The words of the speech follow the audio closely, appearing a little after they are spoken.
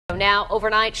Now,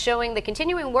 overnight showing the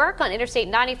continuing work on Interstate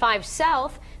 95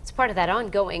 South. It's part of that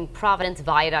ongoing Providence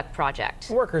Viaduct project.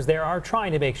 Workers there are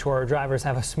trying to make sure drivers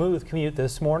have a smooth commute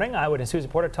this morning. Eyewitness News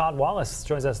reporter Todd Wallace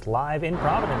joins us live in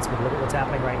Providence with a look at what's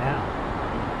happening right now.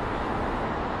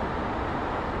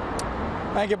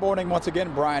 Hey, good morning once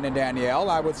again, Brian and Danielle.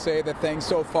 I would say that things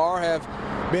so far have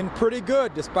been pretty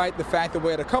good, despite the fact that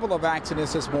we had a couple of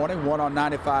accidents this morning, one on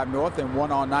 95 North and one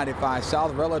on 95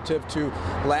 South relative to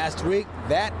last week.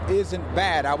 That isn't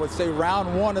bad. I would say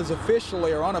round one is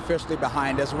officially or unofficially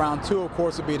behind us. Round two, of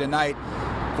course, will be tonight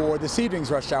for this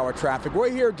evening's rush hour traffic. We're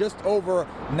here just over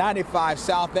 95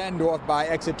 South and North by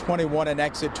exit 21 and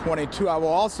exit 22. I will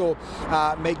also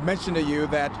make mention to you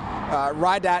that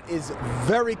RIDOT is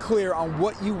very clear on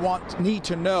what you need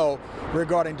to know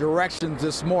regarding directions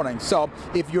this morning. So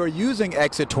if you're using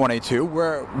exit 22,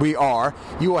 where we are,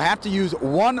 you will have to use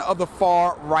one of the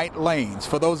far right lanes.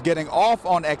 For those getting off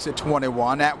on exit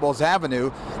 21 at Wells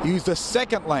Avenue, use the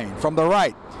second lane from the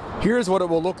right. Here's what it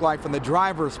will look like from the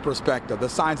driver's perspective. The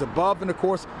signs above and, of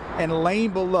course, and lane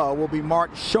below will be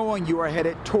marked showing you are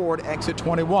headed toward exit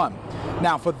 21.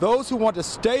 Now, for those who want to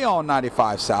stay on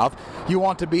 95 South, you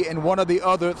want to be in one of the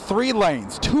other three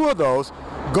lanes. Two of those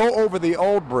go over the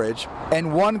old bridge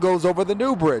and one goes over the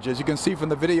new bridge, as you can see from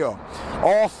the video.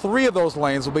 All three of those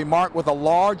lanes will be marked with a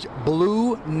large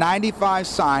blue 95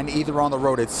 sign either on the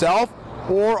road itself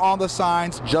or on the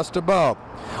signs just above.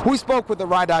 We spoke with the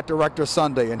RIDOT director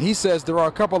Sunday, and he says there are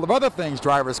a couple of other things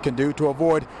drivers can do to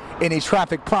avoid any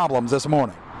traffic problems this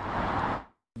morning.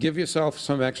 Give yourself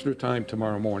some extra time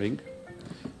tomorrow morning.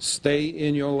 Stay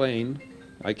in your lane.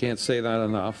 I can't say that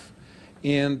enough.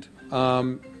 And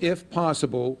if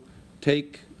possible,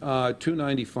 take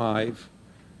 295.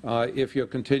 If you're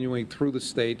continuing through the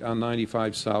state on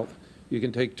 95 South, you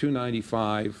can take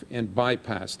 295 and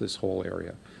bypass this whole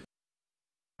area.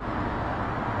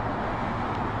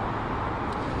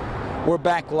 We're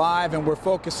back live and we're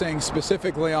focusing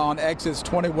specifically on exits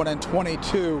 21 and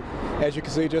 22. As you can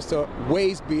see, just a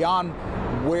ways beyond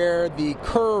where the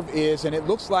curve is, and it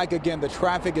looks like, again, the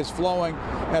traffic is flowing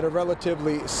at a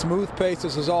relatively smooth pace.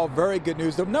 This is all very good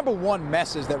news. The number one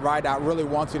message that RIDOT really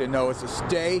wants you to know is to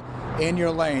stay in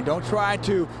your lane. Don't try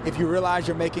to, if you realize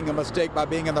you're making a mistake by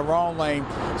being in the wrong lane,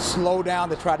 slow down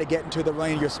to try to get into the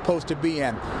lane you're supposed to be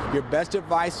in. Your best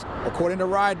advice, according to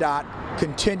RIDOT,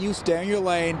 continue, stay in your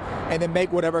lane, and then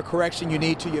make whatever correction you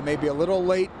need to. You may be a little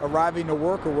late arriving to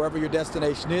work or wherever your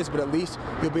destination is, but at least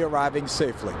you'll be arriving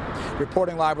safely.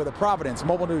 Reporting live with the Providence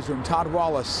Mobile Newsroom, Todd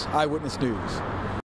Wallace, Eyewitness News.